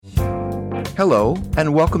Hello,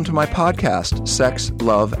 and welcome to my podcast, Sex,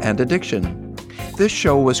 Love, and Addiction. This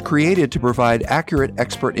show was created to provide accurate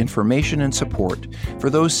expert information and support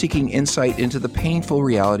for those seeking insight into the painful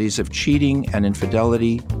realities of cheating and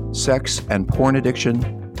infidelity, sex and porn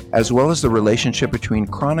addiction, as well as the relationship between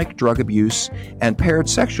chronic drug abuse and paired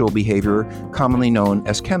sexual behavior, commonly known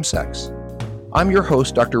as chemsex. I'm your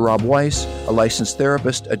host, Dr. Rob Weiss, a licensed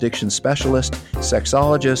therapist, addiction specialist,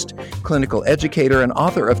 sexologist, clinical educator, and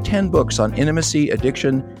author of 10 books on intimacy,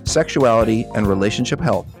 addiction, sexuality, and relationship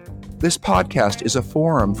health. This podcast is a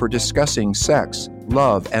forum for discussing sex,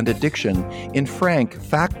 love, and addiction in frank,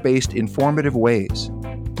 fact-based, informative ways.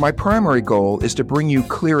 My primary goal is to bring you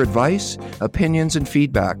clear advice, opinions, and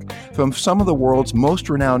feedback from some of the world's most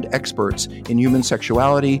renowned experts in human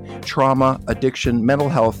sexuality, trauma, addiction, mental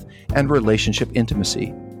health, and relationship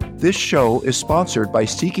intimacy. This show is sponsored by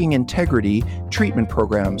Seeking Integrity treatment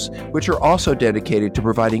programs, which are also dedicated to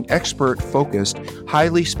providing expert-focused,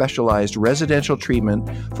 highly specialized residential treatment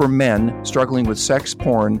for men struggling with sex,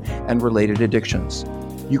 porn, and related addictions.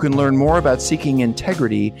 You can learn more about Seeking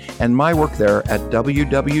Integrity and my work there at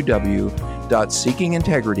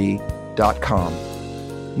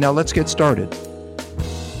www.seekingintegrity.com. Now let's get started.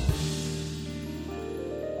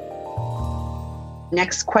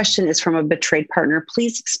 Next question is from a betrayed partner.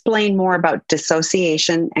 Please explain more about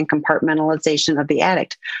dissociation and compartmentalization of the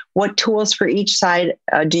addict. What tools for each side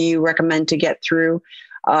do you recommend to get through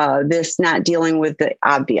this not dealing with the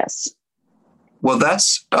obvious? Well,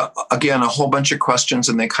 that's, again, a whole bunch of questions,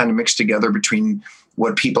 and they kind of mix together between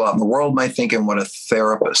what people out in the world might think and what a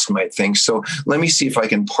therapist might think. So let me see if I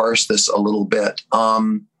can parse this a little bit. I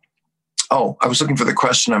was looking for the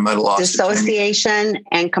question. I might have lost Dissociation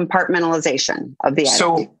and compartmentalization of the addict.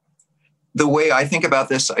 So the way I think about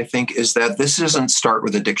this, I think, is that this doesn't start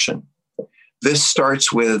with addiction. This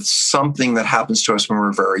starts with something that happens to us when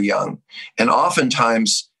we're very young. And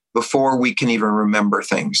oftentimes, before we can even remember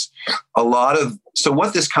things. So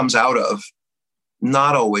what this comes out of,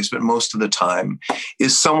 not always, but most of the time,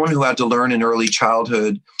 is someone who had to learn in early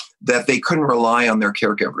childhood that they couldn't rely on their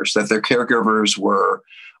caregivers, that their caregivers were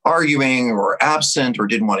arguing or absent or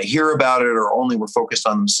didn't want to hear about it or only were focused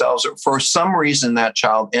on themselves. Or for some reason, that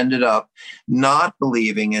child ended up not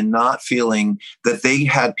believing and not feeling that they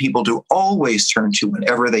had people to always turn to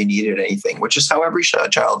whenever they needed anything, which is how every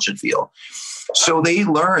child should feel. So they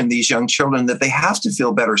learn, these young children, that they have to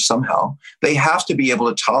feel better somehow. They have to be able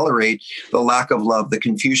to tolerate the lack of love, the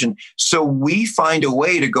confusion. So we find a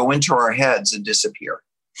way to go into our heads and disappear.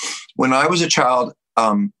 When I was a child,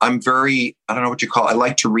 I'm very, I don't know what you call it. I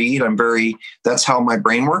like to read. That's how my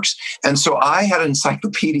brain works. And so I had an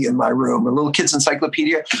encyclopedia in my room, a little kid's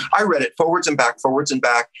encyclopedia. I read it forwards and back.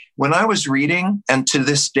 When I was reading, and to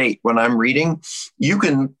this date, when I'm reading, you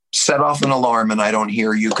can set off an alarm and I don't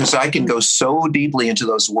hear you because I can go so deeply into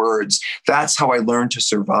those words. That's how I learned to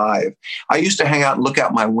survive. I used to hang out and look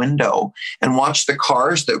out my window and watch the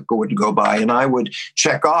cars that would go by, and I would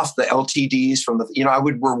check off the LTDs from I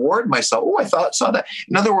would reward myself. Oh, I saw that.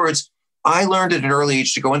 In other words, I learned at an early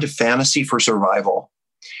age to go into fantasy for survival.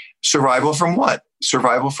 Survival from what?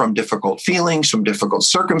 Survival from difficult feelings, from difficult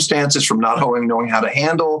circumstances, from not knowing how to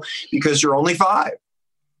handle, because you're only 5.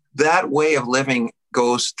 That way of living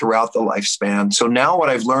goes throughout the lifespan. So now what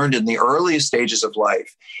I've learned in the earliest stages of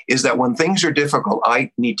life is that when things are difficult,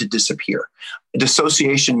 I need to disappear.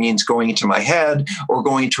 Dissociation means going into my head or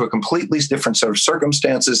going to a completely different set of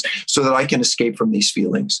circumstances so that I can escape from these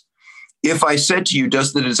feelings. If I said to you,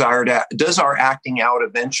 does our acting out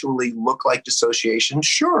eventually look like dissociation?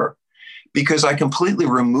 Sure. Because I completely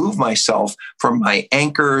remove myself from my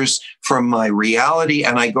anchors, from my reality,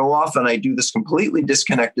 and I go off and I do this completely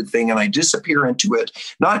disconnected thing and I disappear into it,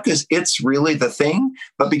 not because it's really the thing,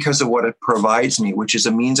 but because of what it provides me, which is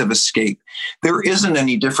a means of escape. There isn't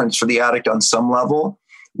any difference for the addict on some level,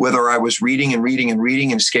 whether I was reading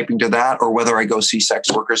and escaping to that, or whether I go see sex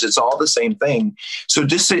workers. It's all the same thing. So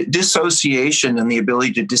dissociation and the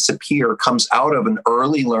ability to disappear comes out of an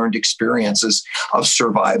early learned experiences of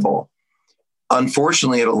survival.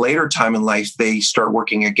 Unfortunately, at a later time in life, they start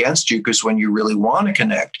working against you because when you really want to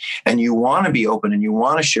connect and you want to be open and you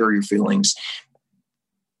want to share your feelings,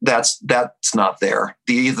 that's not there.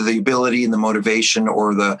 Either the ability and the motivation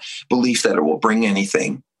or the belief that it will bring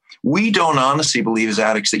anything. We don't honestly believe as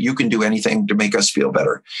addicts that you can do anything to make us feel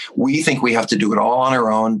better. We think we have to do it all on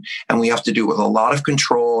our own, and we have to do it with a lot of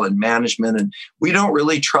control and management, and we don't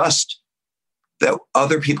really trust that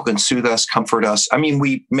other people can soothe us, comfort us. I mean,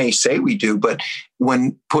 we may say we do, but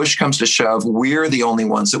when push comes to shove, we're the only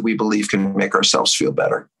ones that we believe can make ourselves feel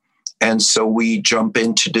better. And so we jump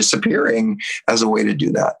into disappearing as a way to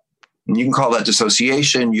do that. And you can call that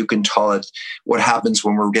dissociation. You can call it what happens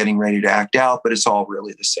when we're getting ready to act out, but it's all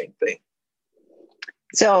really the same thing.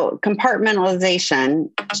 So compartmentalization,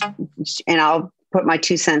 and I'll put my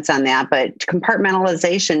 2 cents on that, but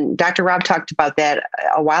compartmentalization, Dr. Rob talked about that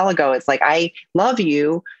a while ago. It's like, I love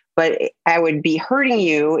you, but I would be hurting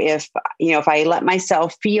you if I let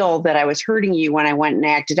myself feel that I was hurting you when I went and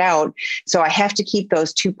acted out. So I have to keep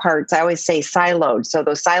those two parts. I always say siloed. So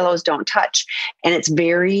those silos don't touch. And it's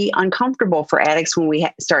very uncomfortable for addicts when we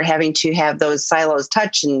start having to have those silos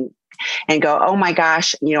touch and go, oh my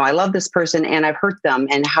gosh, I love this person and I've hurt them.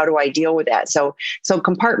 And how do I deal with that? So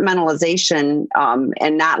compartmentalization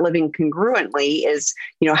and not living congruently is,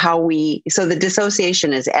 so the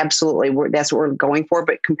dissociation is absolutely, that's what we're going for.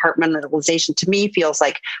 But compartmentalization to me feels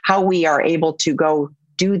like how we are able to go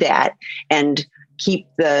do that and keep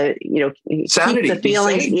the, sanity, keep the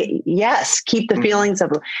feelings. Yes. Keep the feelings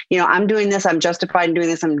of, I'm doing this, I'm justified in doing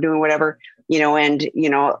this, I'm doing whatever. And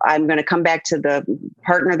I'm going to come back to the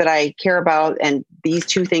partner that I care about. And these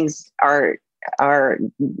two things are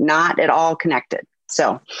not at all connected.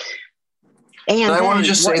 So, and I want to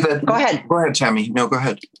just say that. Go ahead. Go ahead, Tammy. No, go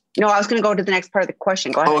ahead. No, I was going to go to the next part of the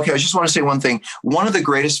question. Go ahead. Oh, okay. I just want to say one thing. One of the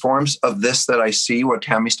greatest forms of this that I see, what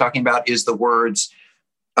Tammy's talking about, is the words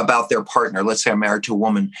about their partner. Let's say I'm married to a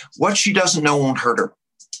woman. What she doesn't know won't hurt her.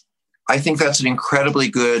 I think that's an incredibly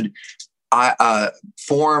good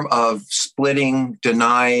form of splitting,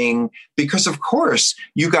 denying, because of course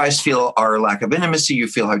you guys feel our lack of intimacy, you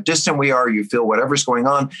feel how distant we are, you feel whatever's going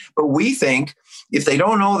on. But we think if they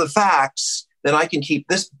don't know the facts, then I can keep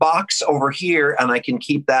this box over here and I can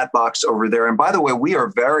keep that box over there. And by the way, we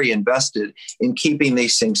are very invested in keeping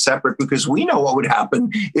these things separate because we know what would happen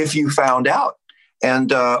if you found out.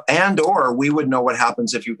 And or we would know what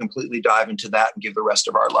happens if you completely dive into that and give the rest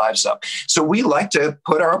of our lives up. So we like to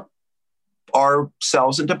put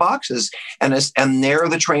ourselves into boxes and there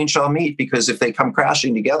the train shall meet, because if they come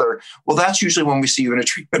crashing together, well, that's usually when we see you in a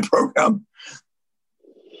treatment program.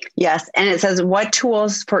 Yes. And it says, what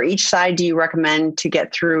tools for each side do you recommend to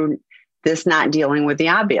get through this not dealing with the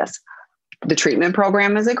obvious? The treatment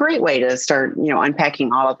program is a great way to start,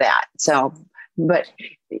 unpacking all of that. So, but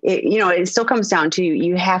it still comes down to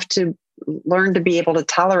you have to learn to be able to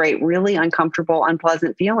tolerate really uncomfortable,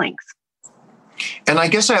 unpleasant feelings. And I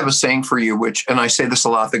guess I have a saying for you, and I say this a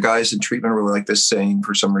lot, the guys in treatment really like this saying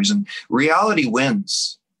for some reason: reality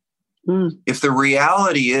wins. If the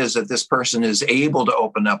reality is that this person is able to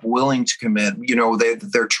open up, willing to commit,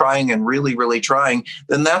 they're trying and really, really trying,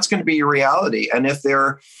 then that's going to be your reality. And if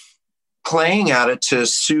they're playing at it to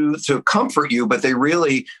soothe, to comfort you, but they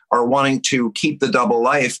really are wanting to keep the double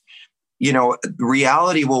life,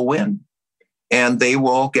 reality will win. And they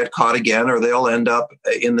will get caught again, or they'll end up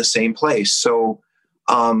in the same place. So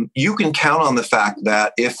you can count on the fact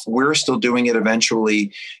that if we're still doing it,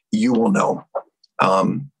 eventually you will know.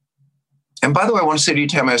 And by the way, I want to say to you,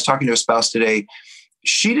 Tammy, I was talking to a spouse today.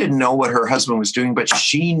 She didn't know what her husband was doing, but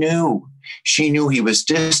she knew. She knew he was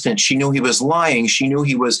distant. She knew he was lying. She knew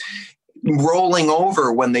he was rolling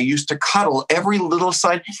over when they used to cuddle every little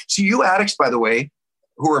sign. So you addicts, by the way,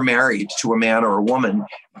 who are married to a man or a woman,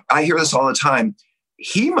 I hear this all the time.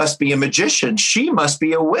 He must be a magician. She must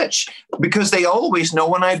be a witch, because they always know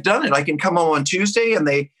when I've done it. I can come home on Tuesday and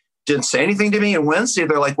they didn't say anything to me. And Wednesday,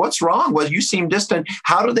 they're like, what's wrong? Well, you seem distant.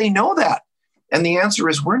 How do they know that? And the answer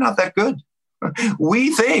is, we're not that good.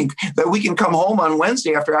 We think that we can come home on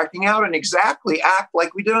Wednesday after acting out and exactly act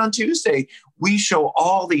like we did on Tuesday. We show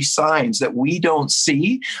all these signs that we don't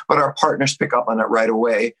see, but our partners pick up on it right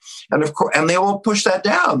away. And of course, and they will push that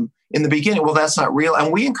down in the beginning. Well, that's not real.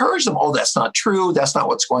 And we encourage them. Oh, that's not true. That's not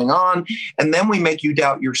what's going on. And then we make you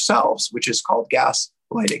doubt yourselves, which is called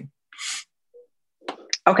gaslighting.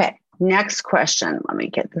 Okay. Next question. Let me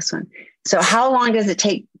get this one. So how long does it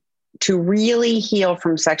take to really heal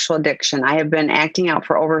from sexual addiction? I have been acting out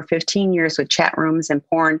for over 15 years with chat rooms and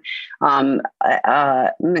porn. I'm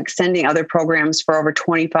extending other programs for over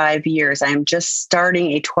 25 years. I am just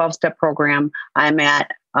starting a 12-step program. I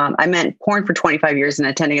meant porn for 25 years and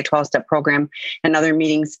attending a 12-step program and other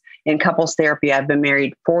meetings in couples therapy. I've been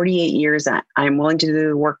married 48 years. I'm willing to do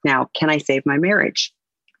the work now. Can I save my marriage?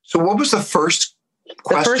 So what was the first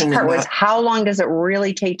question? The first part was, how long does it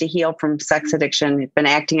really take to heal from sex addiction? Been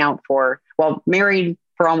acting out married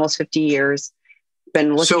for almost 50 years,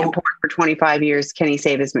 been looking at porn for 25 years. Can he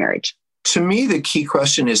save his marriage? To me, the key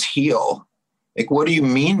question is heal. Like, what do you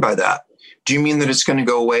mean by that? Do you mean that it's going to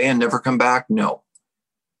go away and never come back? No.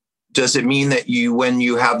 Does it mean that when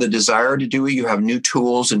you have the desire to do it, you have new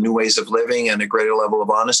tools and new ways of living and a greater level of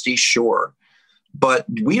honesty? Sure. But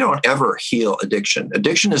we don't ever heal addiction.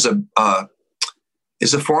 Addiction is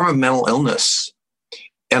is a form of mental illness.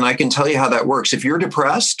 And I can tell you how that works. If you're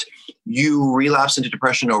depressed, you relapse into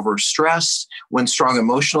depression over stress. When strong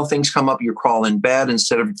emotional things come up, you crawl in bed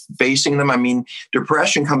instead of facing them. I mean,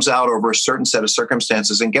 depression comes out over a certain set of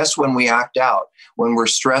circumstances. And guess when we act out? When we're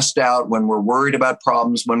stressed out, when we're worried about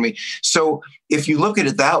problems, so if you look at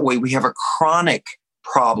it that way, we have a chronic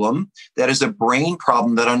problem that is a brain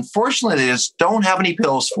problem that unfortunately they just don't have any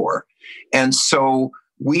pills for. And so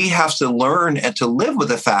we have to learn and to live with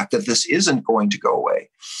the fact that this isn't going to go away.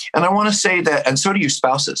 And I want to say that, and so do you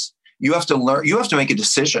spouses. You have to learn, you have to make a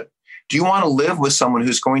decision. Do you want to live with someone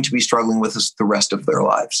who's going to be struggling with this the rest of their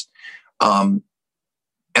lives?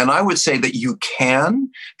 And I would say that you can,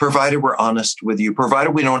 provided we're honest with you,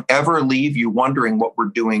 provided we don't ever leave you wondering what we're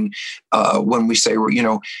doing when we say,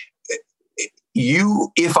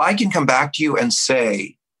 if I can come back to you and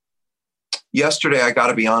say, yesterday, I got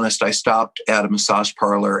to be honest, I stopped at a massage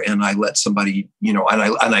parlor and I let somebody,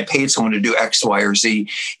 and I paid someone to do X, Y, or Z.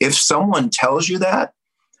 If someone tells you that,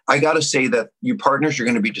 I got to say that you partners are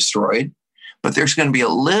going to be destroyed. But there's going to be a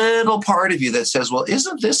little part of you that says, well,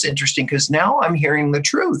 isn't this interesting? Because now I'm hearing the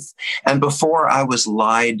truth. And before I was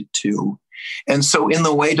lied to. And so in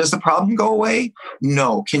the way, does the problem go away?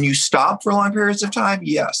 No. Can you stop for long periods of time?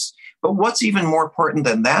 Yes. But what's even more important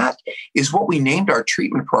than that is what we named our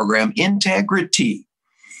treatment program, Integrity.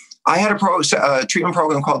 I had a treatment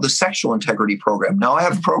program called the Sexual Integrity Program. Now I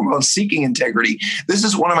have a program called Seeking Integrity. This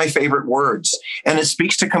is one of my favorite words, and it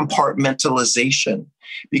speaks to compartmentalization.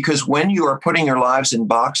 Because when you are putting your lives in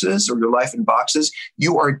boxes or your life in boxes,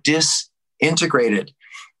 you are disintegrated.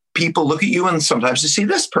 People look at you and sometimes they see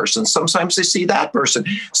this person, sometimes they see that person.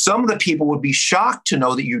 Some of the people would be shocked to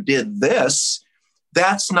know that you did this.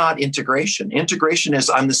 That's not integration. Integration is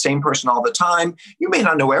I'm the same person all the time. You may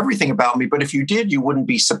not know everything about me, but if you did, you wouldn't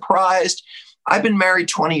be surprised. I've been married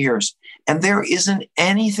 20 years, and there isn't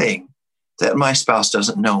anything that my spouse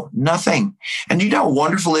doesn't know. Nothing. And you know how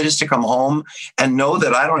wonderful it is to come home and know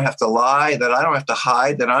that I don't have to lie, that I don't have to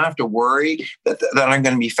hide, that I don't have to worry, that I'm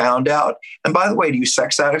going to be found out. And by the way, to you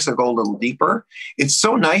sex addicts that go a little deeper, it's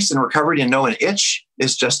so nice in recovery to know an itch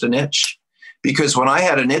is just an itch. Because when I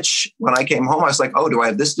had an itch, when I came home, I was like, oh, do I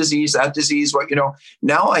have this disease, that disease?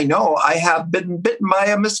 Now I know I have been bitten by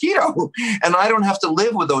a mosquito and I don't have to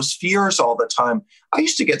live with those fears all the time. I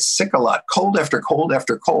used to get sick a lot, cold after cold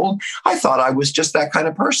after cold. I thought I was just that kind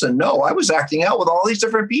of person. No, I was acting out with all these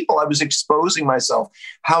different people. I was exposing myself.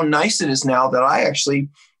 How nice it is now that I actually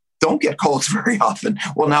don't get colds very often.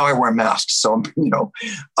 Well, now I wear masks. So,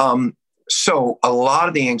 so a lot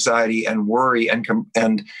of the anxiety and worry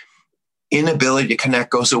and inability to connect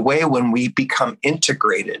goes away when we become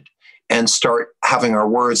integrated and start having our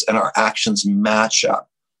words and our actions match up.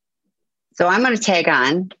 So I'm going to tag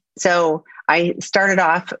on. So I started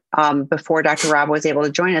off before Dr. Rob was able to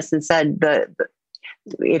join us and said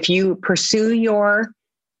if you pursue your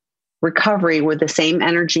recovery with the same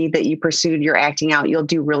energy that you pursued your acting out, you'll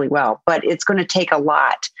do really well. But it's going to take a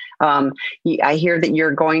lot. I hear that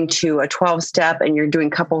you're going to a 12-step and you're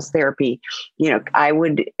doing couples therapy. I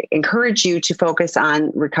would encourage you to focus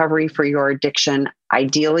on recovery for your addiction.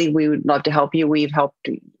 Ideally, we would love to help you. We've helped,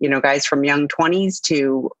 guys from young 20s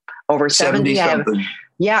to over 70.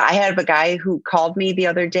 I have a guy who called me the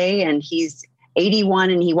other day and he's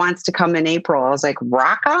 81 and he wants to come in April. I was like,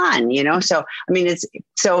 rock on, So, I mean, it's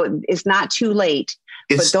not too late.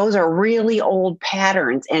 But those are really old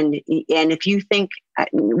patterns. And if you think,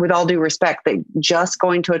 with all due respect, that just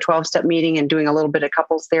going to a 12-step meeting and doing a little bit of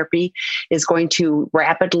couples therapy is going to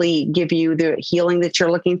rapidly give you the healing that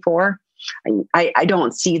you're looking for, I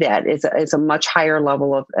don't see that. It's a much higher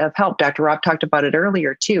level of help. Dr. Rob talked about it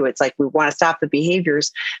earlier, too. It's like we want to stop the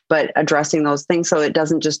behaviors, but addressing those things so it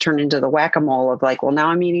doesn't just turn into the whack-a-mole of like, well, now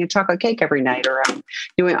I'm eating a chocolate cake every night or I'm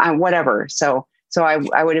doing whatever. So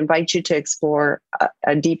I would invite you to explore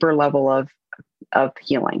a deeper level of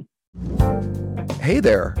healing. Hey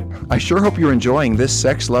there. I sure hope you're enjoying this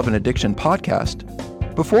Sex, Love, and Addiction podcast.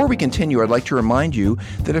 Before we continue, I'd like to remind you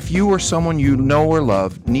that if you or someone you know or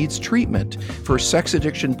love needs treatment for sex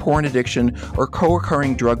addiction, porn addiction, or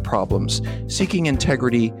co-occurring drug problems, Seeking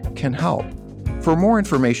Integrity can help. For more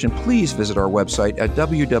information, please visit our website at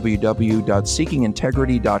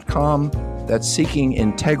www.seekingintegrity.com. That's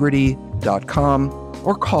seekingintegrity.com,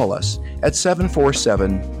 or call us at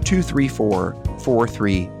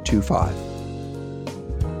 747-234-4325.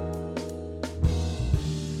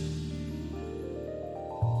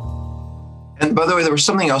 And by the way, there was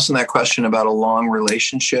something else in that question about a long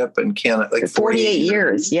relationship and can it like 48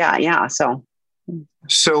 years. Yeah. So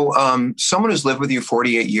someone who's lived with you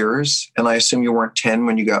 48 years, and I assume you weren't 10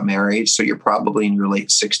 when you got married, so you're probably in your late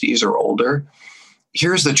 60s or older.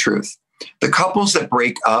 here's the truth. The couples that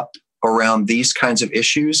break up around these kinds of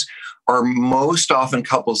issues are most often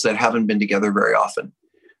couples that haven't been together very often.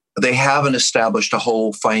 They haven't established a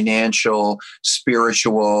whole financial,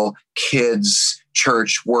 spiritual, kids,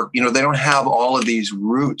 church, work. They don't have all of these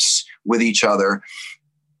roots with each other.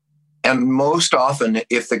 And most often,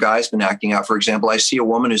 if the guy's been acting out, for example, I see a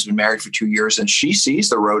woman who's been married for 2 years and she sees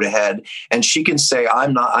the road ahead and she can say,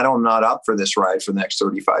 I'm not up for this ride for the next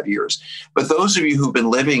 35 years. But those of you who've been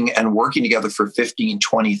living and working together for 15,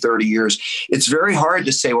 20, 30 years, it's very hard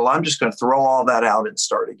to say, well, I'm just going to throw all that out and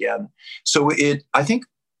start again. So I think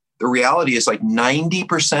the reality is like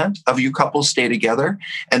 90% of you couples stay together,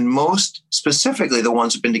 and most specifically, the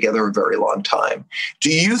ones who've been together a very long time.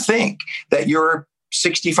 Do you think that your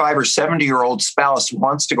 65 or 70-year-old spouse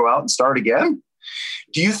wants to go out and start again?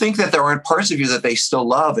 Do you think that there aren't parts of you that they still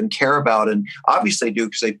love and care about? And obviously they do,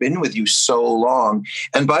 because they've been with you so long.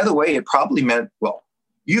 And by the way, it probably meant, well,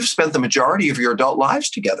 you've spent the majority of your adult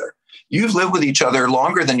lives together. You've lived with each other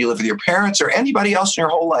longer than you live with your parents or anybody else in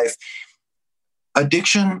your whole life.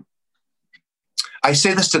 Addiction, I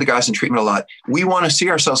say this to the guys in treatment a lot. We want to see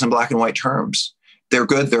ourselves in black and white terms. They're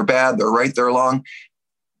good, they're bad, they're right, they're wrong.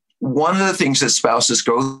 One of the things that spouses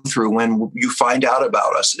go through when you find out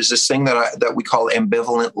about us is this thing that we call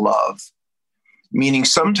ambivalent love. Meaning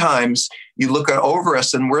sometimes you look over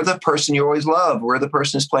us and we're the person you always love. We're the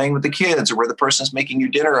person who's playing with the kids, or we're the person who's making you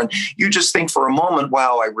dinner. And you just think for a moment,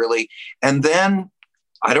 wow, and then,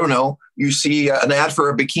 I don't know, you see an ad for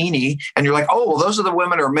a bikini and you're like, oh, well, those are the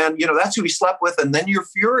women or men, that's who we slept with. And then you're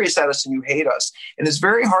furious at us and you hate us. And it's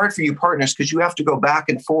very hard for you partners because you have to go back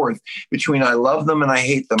and forth between I love them and I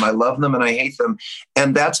hate them. I love them and I hate them.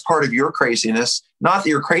 And that's part of your craziness. Not that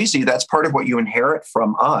you're crazy. That's part of what you inherit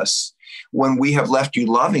from us when we have left you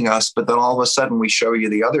loving us, but then all of a sudden we show you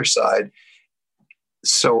the other side.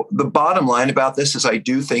 So the bottom line about this is I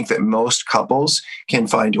do think that most couples can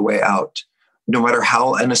find a way out. No matter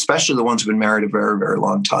how, and especially the ones who've been married a very, very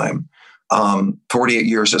long time. 48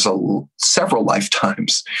 years is several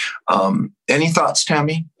lifetimes. Any thoughts,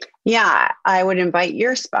 Tammy? Yeah, I would invite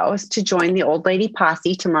your spouse to join the Old Lady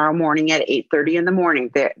Posse tomorrow morning at 8:30 in the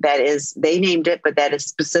morning. That is, they named it, but that is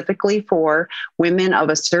specifically for women of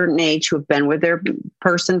a certain age who have been with their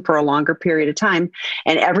person for a longer period of time.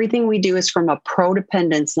 And everything we do is from a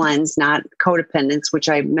prodependence lens, not codependence, which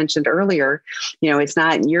I mentioned earlier. It's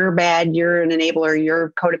not you're bad, you're an enabler,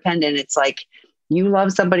 you're codependent. It's like, you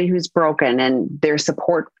love somebody who's broken, and their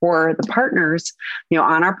support for the partners,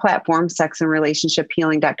 on our platform,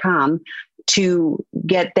 sexandrelationshiphealing.com, to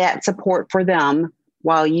get that support for them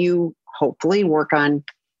while you hopefully work on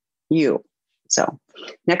you. So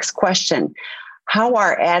next question. How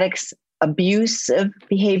are addicts' abusive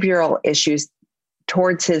behavioral issues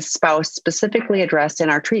towards his spouse specifically addressed in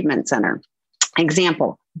our treatment center?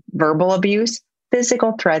 Example, verbal abuse,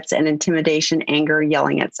 physical threats and intimidation, anger,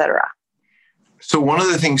 yelling, etc. So one of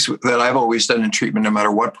the things that I've always done in treatment, no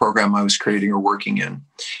matter what program I was creating or working in,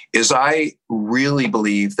 is I really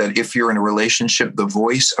believe that if you're in a relationship, the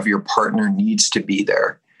voice of your partner needs to be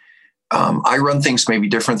there. I run things maybe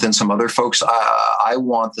different than some other folks. I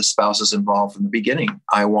want the spouses involved from the beginning.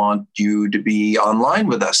 I want you to be online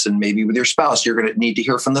with us, and maybe with your spouse, you're going to need to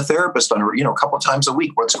hear from the therapist on, a couple of times a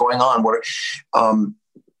week. What's going on? I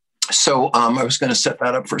was going to set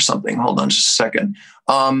that up for something. Hold on just a second.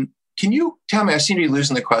 Can you tell me, I seem to be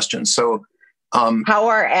losing the question. So, how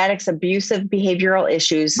are addicts' abusive behavioral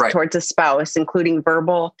issues towards a spouse, including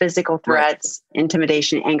verbal, physical threats,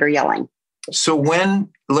 intimidation, anger, yelling? So when,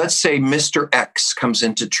 let's say, Mr. X comes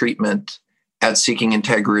into treatment at Seeking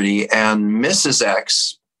Integrity and Mrs.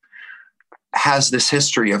 X has this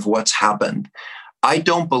history of what's happened, I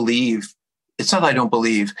think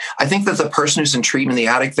that the person who's in treatment, the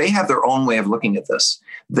addict, they have their own way of looking at this.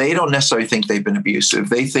 They don't necessarily think they've been abusive.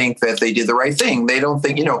 They think that they did the right thing. They don't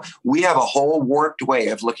think, we have a whole warped way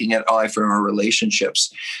of looking at life in our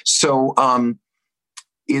relationships. So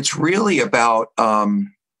it's really about,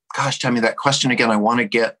 tell me that question again. I want to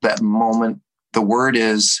get that moment. The word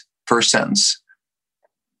is first sentence.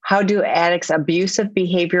 How do addicts' abusive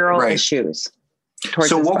behavioral issues?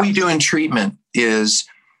 So what we do in treatment is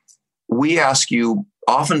we ask you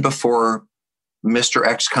often before Mr.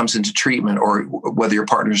 X comes into treatment, or whether your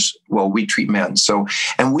partners, we treat men.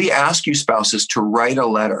 And we ask you spouses to write a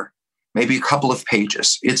letter, maybe a couple of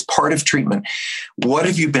pages. It's part of treatment. What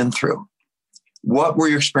have you been through? What were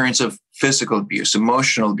your experience of physical abuse,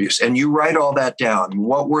 emotional abuse? And you write all that down.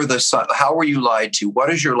 How were you lied to? What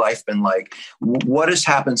has your life been like? What has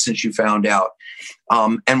happened since you found out?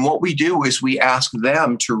 And what we do is we ask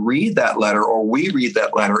them to read that letter, or we read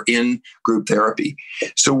that letter in group therapy.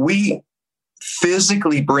 So we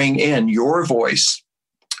physically bring in your voice,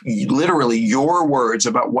 literally your words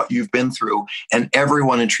about what you've been through, and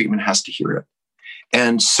everyone in treatment has to hear it.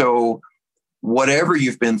 And so whatever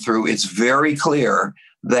you've been through, it's very clear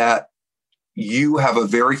that you have a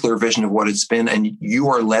very clear vision of what it's been, and you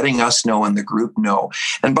are letting us know and the group know.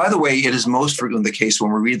 And by the way, it is most frequently the case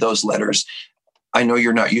when we read those letters. I know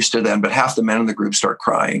you're not used to them, but half the men in the group start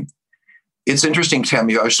crying. It's interesting,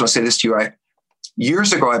 Tammy. I just want to say this to you.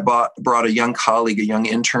 Years ago, I brought a young colleague, a young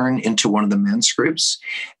intern, into one of the men's groups.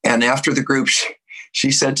 And after the group,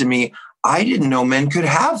 she said to me, I didn't know men could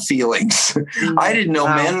have feelings. I didn't know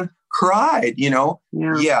men cried,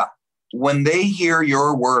 Yeah. When they hear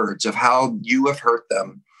your words of how you have hurt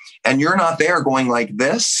them, and you're not there going like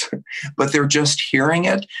this, but they're just hearing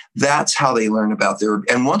it, that's how they learn about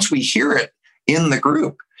and once we hear it in the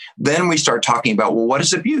group, then we start talking about, well, what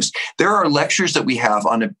is abuse? There are lectures that we have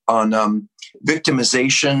on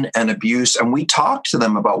victimization and abuse, and we talk to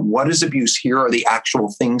them about what is abuse. Here are the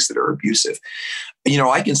actual things that are abusive.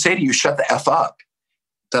 I can say to you, shut the F up.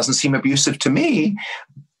 Doesn't seem abusive to me,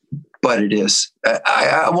 but it is.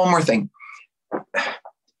 One more thing.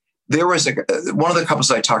 There was one of the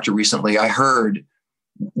couples I talked to recently, I heard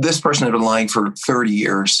this person had been lying for 30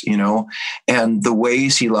 years, and the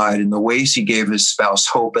ways he lied and the ways he gave his spouse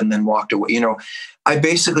hope and then walked away. I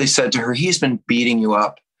basically said to her, he's been beating you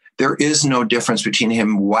up. There is no difference between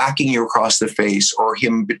him whacking you across the face or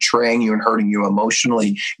him betraying you and hurting you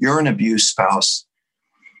emotionally. You're an abused spouse.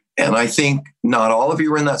 And I think not all of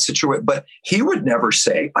you are in that situation, but he would never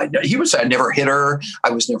say, he would say, I never hit her.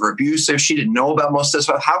 I was never abusive. She didn't know about most of this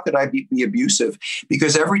stuff. How could I be abusive?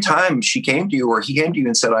 Because every time she came to you or he came to you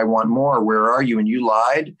and said, I want more, where are you? And you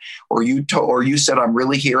lied, or you said, I'm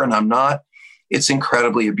really here and I'm not. It's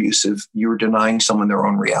incredibly abusive. You're denying someone their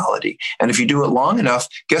own reality. And if you do it long enough,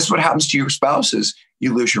 guess what happens to your spouses?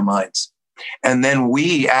 You lose your minds. And then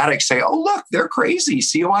we addicts say, oh, look, they're crazy.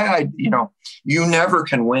 See why you never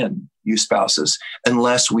can win, you spouses,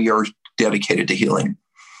 unless we are dedicated to healing.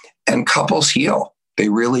 And couples heal. They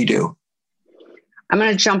really do. I'm going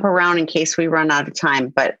to jump around in case we run out of time,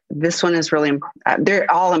 but this one is really, they're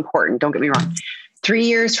all important. Don't get me wrong. 3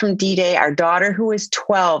 years from D-Day, our daughter, who is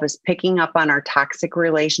 12, is picking up on our toxic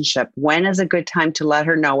relationship. When is a good time to let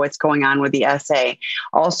her know what's going on with the SA?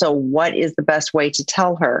 Also, what is the best way to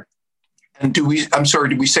tell her? And did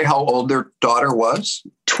we say how old their daughter was?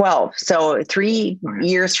 12. So 3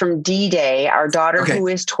 years from D-Day, our daughter, who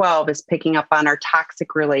is 12, is picking up on our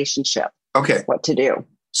toxic relationship. Okay. What to do?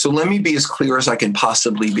 So let me be as clear as I can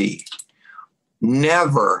possibly be.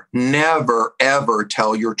 Never, never, ever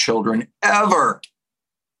tell your children, ever.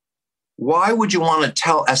 Why would you want to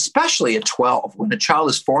tell, especially at 12, when a child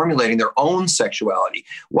is formulating their own sexuality,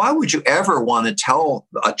 why would you ever want to tell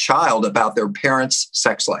a child about their parents'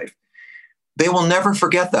 sex life? They will never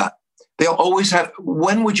forget that. They'll always have,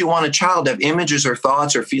 when would you want a child to have images or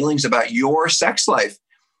thoughts or feelings about your sex life?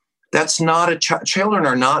 That's not children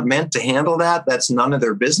are not meant to handle that. That's none of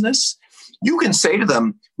their business. You can say to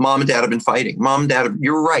them, Mom and Dad have been fighting. Mom and Dad,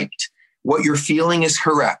 you're right. What you're feeling is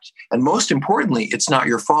correct. And most importantly, it's not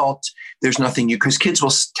your fault. There's nothing because kids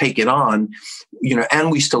will take it on,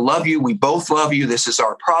 and we still love you. We both love you. This is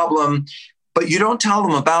our problem. But you don't tell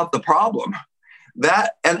them about the problem.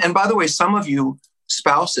 And by the way, some of you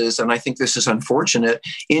spouses, and I think this is unfortunate,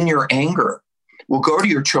 in your anger, will go to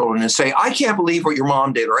your children and say, I can't believe what your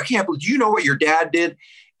mom did, or I can't believe, you know what your dad did?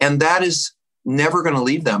 And that is never going to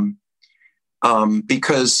leave them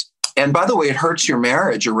because, and by the way, it hurts your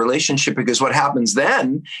marriage or relationship because what happens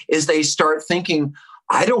then is they start thinking,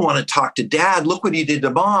 I don't want to talk to Dad. Look what he did to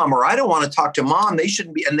Mom. Or I don't want to talk to Mom. They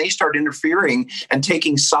shouldn't be. And they start interfering and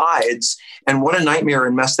taking sides. And what a nightmare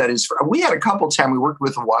and mess that is. We had a couple, Tam, we worked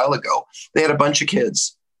with a while ago. They had a bunch of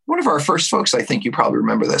kids. One of our first folks, I think you probably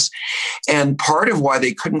remember this. And part of why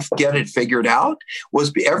they couldn't get it figured out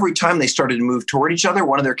was every time they started to move toward each other,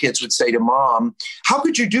 one of their kids would say to Mom, how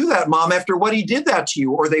could you do that, Mom, after what he did that to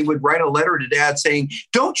you? Or they would write a letter to Dad saying,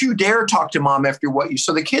 don't you dare talk to Mom after what you.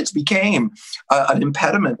 So the kids became an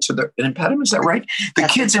impediment to an impediment. Is that right? The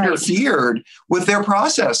That's kids right. Interfered with their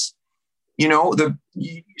process.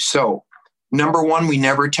 So number one, we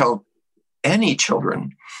never tell any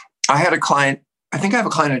children. I had a client. I think I have a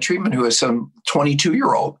client in treatment who is some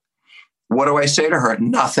 22-year-old. What do I say to her?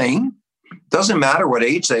 Nothing. Doesn't matter what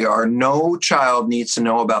age they are. No child needs to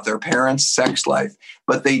know about their parents' sex life,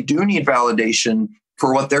 but they do need validation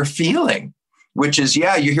for what they're feeling, which is,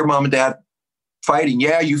 yeah, you hear Mom and Dad fighting.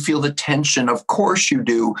 Yeah, you feel the tension. Of course you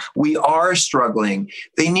do. We are struggling.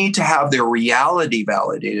 They need to have their reality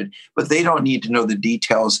validated, but they don't need to know the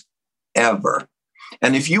details ever.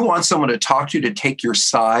 And if you want someone to talk to take your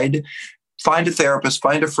side, find a therapist,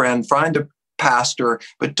 find a friend, find a pastor,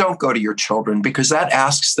 but don't go to your children, because that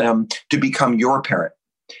asks them to become your parent,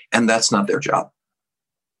 and that's not their job.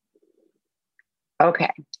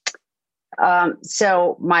 Okay.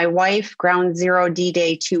 So my wife, Ground Zero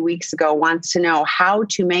D-Day 2 weeks ago, wants to know how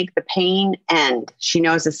to make the pain end. She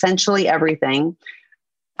knows essentially everything.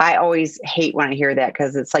 I always hate when I hear that,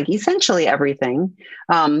 because it's like essentially everything.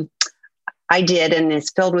 I did, and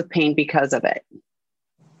it's filled with pain because of it.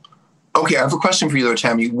 Okay, I have a question for you though,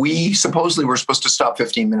 Tammy. We supposedly were supposed to stop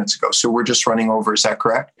 15 minutes ago, so we're just running over. Is that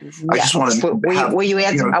correct? Yes. I just want to will you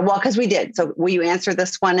answer? Well, because we did. So will you answer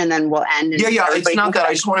this one, and then we'll end? Yeah. It's not that.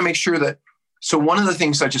 I just want to make sure that. So one of the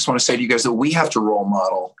things I just want to say to you guys that we have to role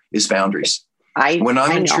model is boundaries. When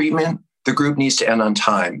I'm in treatment, the group needs to end on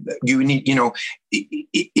time. You need,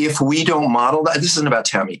 if we don't model that, this isn't about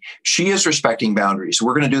Tammy. She is respecting boundaries.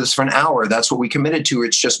 We're going to do this for an hour. That's what we committed to.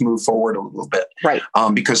 It's just move forward a little bit. Right.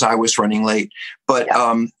 Because I was running late. But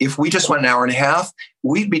if we just went an hour and a half,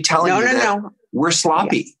 we'd be telling you that we're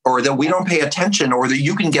sloppy, or that we don't pay attention, or that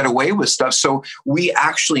you can get away with stuff. So we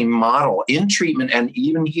actually model in treatment and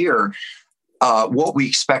even here what we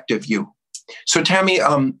expect of you. So Tammy,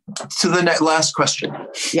 to the last question.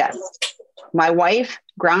 Yes. My wife,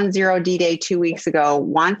 Ground Zero D-Day 2 weeks ago,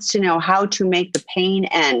 wants to know how to make the pain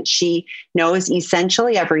end. She knows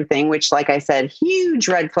essentially everything, which, like I said, huge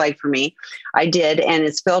red flag for me. I did, and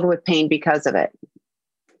it's filled with pain because of it.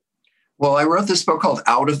 Well, I wrote this book called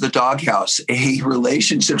Out of the Doghouse, a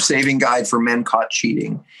relationship saving guide for men caught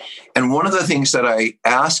cheating. And one of the things that I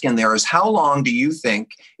ask in there is, how long do you think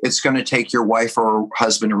it's going to take your wife or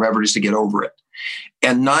husband or whoever it is to get over it?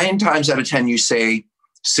 And 9 times out of 10, you say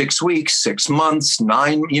 6 weeks, 6 months,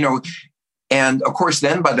 9, and of course,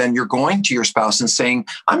 by then you're going to your spouse and saying,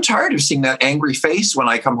 I'm tired of seeing that angry face when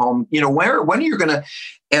I come home. When are you going to,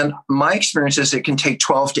 and my experience is it can take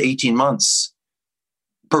 12 to 18 months.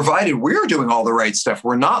 Provided we're doing all the right stuff.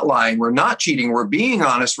 We're not lying. We're not cheating. We're being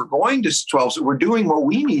honest. We're going to 12. We're doing what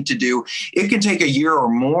we need to do. It can take a year or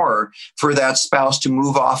more for that spouse to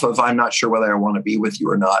move off of, I'm not sure whether I want to be with you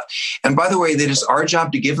or not. And by the way, that is our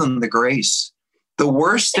job to give them the grace. The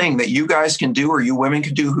worst thing that you guys can do, or you women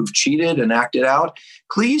can do who've cheated and acted out,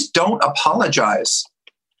 please don't apologize.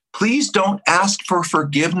 Please don't ask for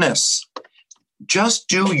forgiveness. Just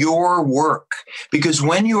do your work. Because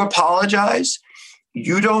when you apologize,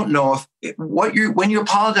 you don't know when you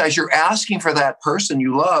apologize, you're asking for that person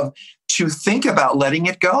you love to think about letting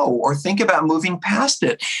it go or think about moving past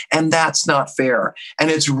it. And that's not fair. And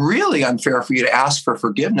it's really unfair for you to ask for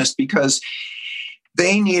forgiveness, because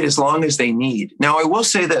they need as long as they need. Now, I will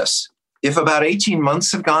say this. If about 18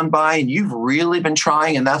 months have gone by and you've really been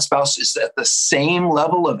trying and that spouse is at the same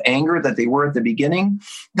level of anger that they were at the beginning,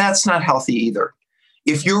 that's not healthy either.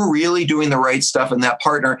 If you're really doing the right stuff and that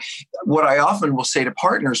partner, what I often will say to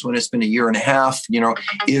partners when it's been a year and a half,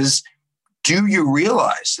 is, do you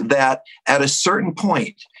realize that at a certain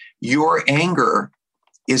point, your anger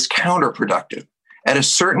is counterproductive? At a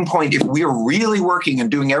certain point, if we're really working and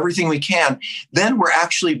doing everything we can, then we're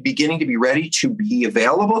actually beginning to be ready to be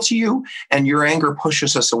available to you, and your anger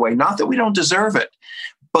pushes us away. Not that we don't deserve it,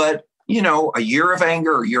 but, a year of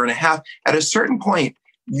anger, or a year and a half, at a certain point,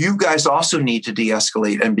 you guys also need to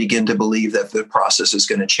de-escalate and begin to believe that the process is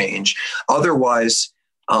going to change. Otherwise,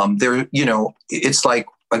 it's like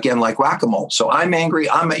whack-a-mole. So I'm angry.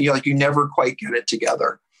 You never quite get it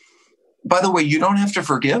together. By the way, you don't have to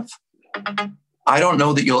forgive. I don't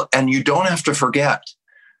know that and you don't have to forget.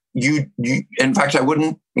 In fact, I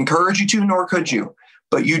wouldn't encourage you to, nor could you,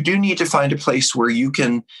 but you do need to find a place where you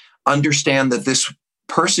can understand that this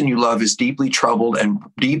person you love is deeply troubled and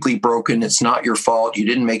deeply broken. It's not your fault. You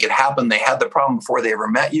didn't make it happen. They had the problem before they ever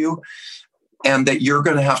met you, and that you're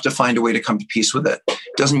going to have to find a way to come to peace with it.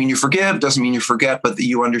 Doesn't mean you forgive, doesn't mean you forget, but that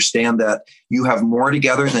you understand that you have more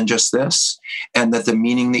together than just this, and that the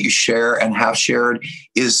meaning that you share and have shared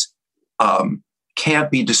is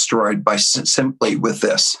can't be destroyed by simply with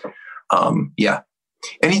this.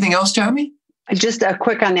 Anything else, Tammy? Just a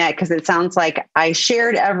quick on that, because it sounds like I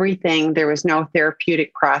shared everything. There was no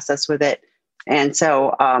therapeutic process with it. And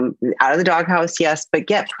so out of the doghouse, yes, but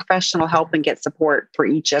get professional help and get support for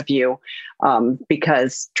each of you,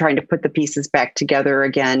 because trying to put the pieces back together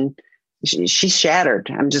again, she's shattered.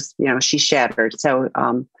 She's shattered. So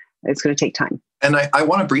it's going to take time. And I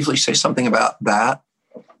want to briefly say something about that.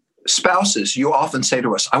 Spouses, you often say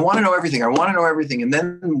to us, I want to know everything. I want to know everything. And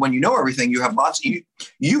then when you know everything, you have lots of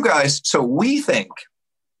you guys. So we think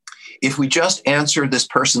if we just answer this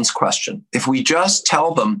person's question, if we just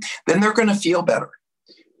tell them, then they're going to feel better.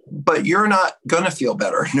 But you're not going to feel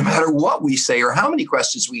better no matter what we say or how many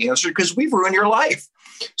questions we answer, because we've ruined your life.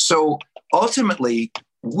 So ultimately,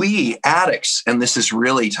 we addicts, and this is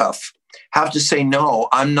really tough, have to say, no,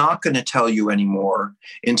 I'm not going to tell you anymore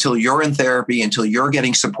until you're in therapy, until you're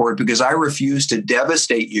getting support, because I refuse to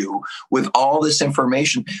devastate you with all this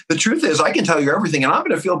information. The truth is, I can tell you everything and I'm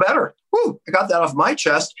going to feel better. Woo, I got that off my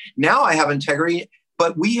chest. Now I have integrity,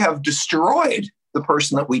 but we have destroyed the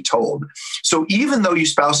person that we told. So even though you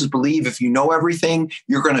spouses believe if you know everything,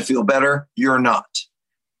 you're going to feel better, you're not.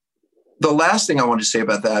 The last thing I want to say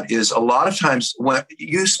about that is a lot of times when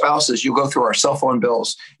you spouses, you go through our cell phone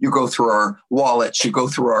bills, you go through our wallets, you go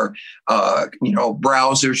through our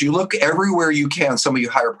browsers, you look everywhere you can. Some of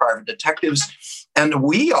you hire private detectives. And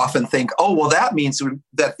we often think, oh, well, that means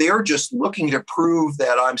that they're just looking to prove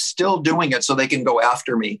that I'm still doing it so they can go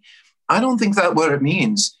after me. I don't think that's what it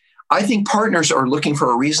means. I think partners are looking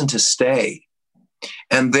for a reason to stay.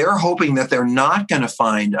 And they're hoping that they're not going to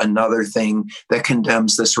find another thing that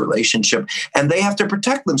condemns this relationship. And they have to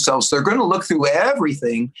protect themselves. They're going to look through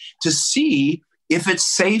everything to see if it's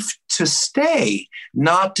safe to stay,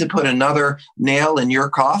 not to put another nail in your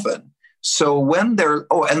coffin. So when they're,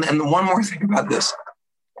 and one more thing about this.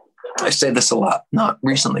 I say this a lot, not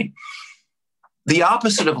recently. The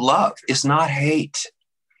opposite of love is not hate.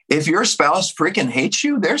 If your spouse freaking hates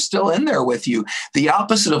you, they're still in there with you. The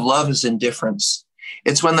opposite of love is indifference.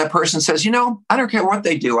 It's when that person says, I don't care what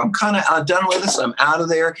they do. I'm kind of done with this. I'm out of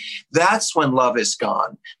there. That's when love is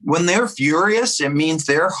gone. When they're furious, it means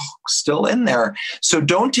they're still in there. So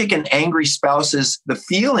don't take an angry spouse as the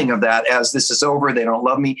feeling of that as this is over. They don't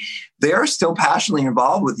love me. They're still passionately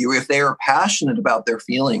involved with you. If they are passionate about their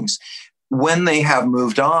feelings, when they have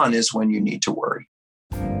moved on is when you need to worry.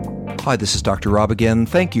 Hi, this is Dr. Rob again.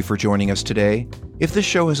 Thank you for joining us today. If this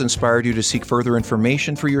show has inspired you to seek further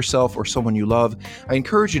information for yourself or someone you love, I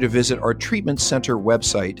encourage you to visit our treatment center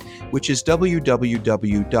website, which is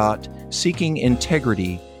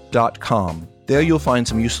www.seekingintegrity.com. There you'll find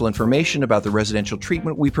some useful information about the residential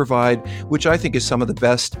treatment we provide, which I think is some of the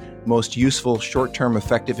best, most useful, short-term,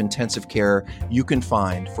 effective intensive care you can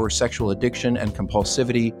find for sexual addiction and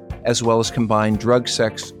compulsivity, as well as combined drug,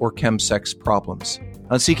 sex, or chemsex problems.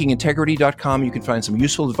 On seekingintegrity.com, you can find some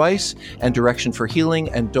useful advice and direction for healing.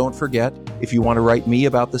 And don't forget, if you want to write me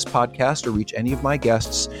about this podcast or reach any of my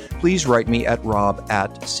guests, please write me at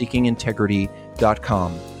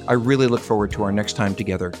rob@seekingintegrity.com. I really look forward to our next time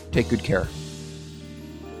together. Take good care.